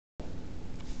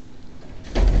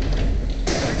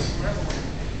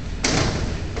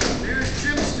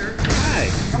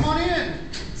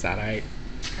right.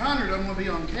 Connor doesn't want to be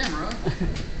on camera.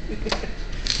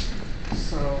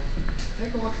 So,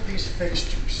 take a look at these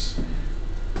fixtures.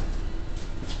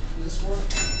 Does this work?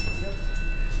 Yep.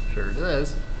 Sure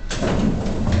does.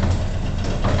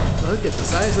 Look at the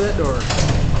size of that door.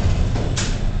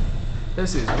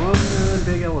 This is one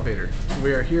big elevator.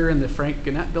 We are here in the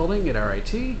Gannett building at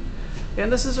RIT,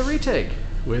 and this is a retake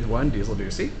with one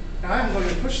dieselducy. I'm going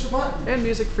to push the button. And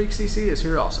Musicfreakcc is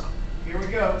here also. Here we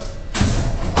go.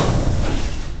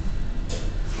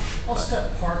 I'll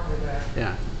step park with that.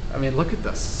 Yeah. I mean, look at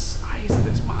the size of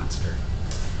this monster.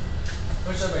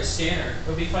 Wish I had my scanner. It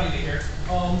would be funny to hear.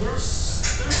 There's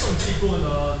some people in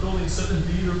building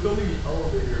 7B. They're building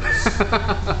elevators.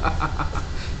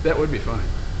 That would be funny.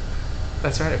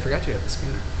 That's right. I forgot you had the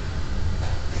scanner.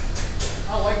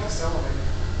 I like this elevator.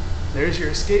 There's your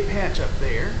escape hatch up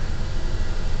there.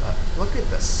 But look at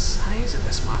the size of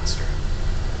this monster.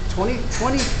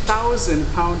 20,000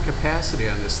 pound capacity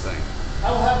on this thing. I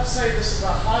will have to say this is the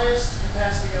highest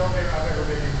capacity elevator I've ever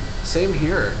been in. Same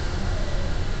here.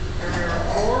 There are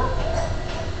 4.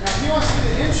 Now if you want to see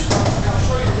the inch function, I'll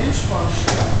show you the inch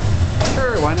function.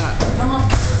 Sure, why not? Come up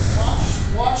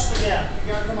here. Watch the gap.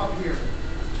 You gotta come up here.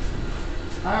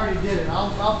 I already did it.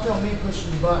 I'll film me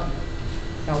pushing the button.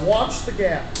 Now watch the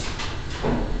gap.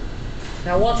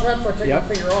 Now watch what happens if I take my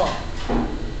finger off.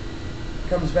 It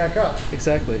comes back up.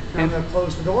 Exactly. Now I'm going to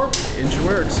close the door. Inch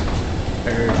works.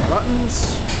 There's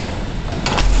buttons.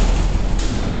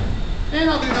 And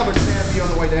I'll do another tab view on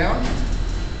the way down.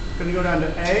 Going to go down to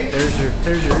A.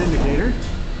 There's your indicator.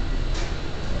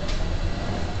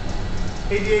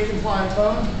 ADA compliant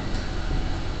phone.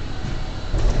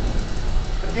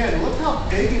 Again, look how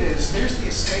big it is. There's the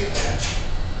escape hatch.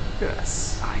 Look at the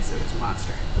size of this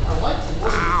monster. I like the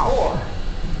wooden floor.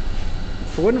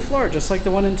 It's a wooden floor, just like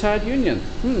the one in Todd Union.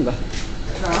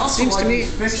 Seems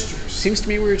to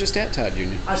me we were just at Todd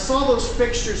Union. I saw those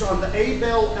fixtures on the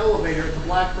A-Bell elevator at the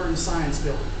Blackburn Science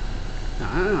Building.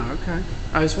 Ah, okay.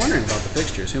 I was wondering about the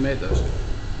fixtures. Who made those?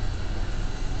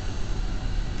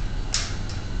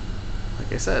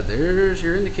 Like I said, there's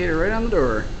your indicator right on the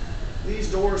door.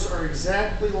 These doors are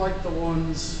exactly like the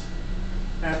ones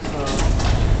at the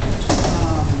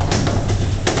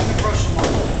brush them up.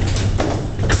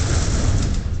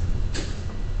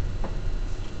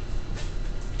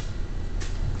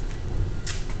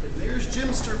 And there's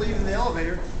Jimster leaving the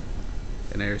elevator.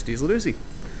 And there's dieselducy.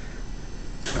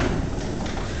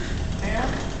 And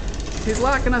he's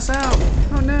locking us out.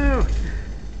 Oh no.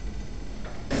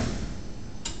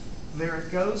 There it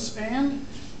goes, and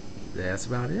that's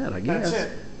about it, I guess. that's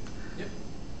it.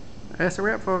 That's a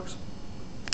wrap, folks.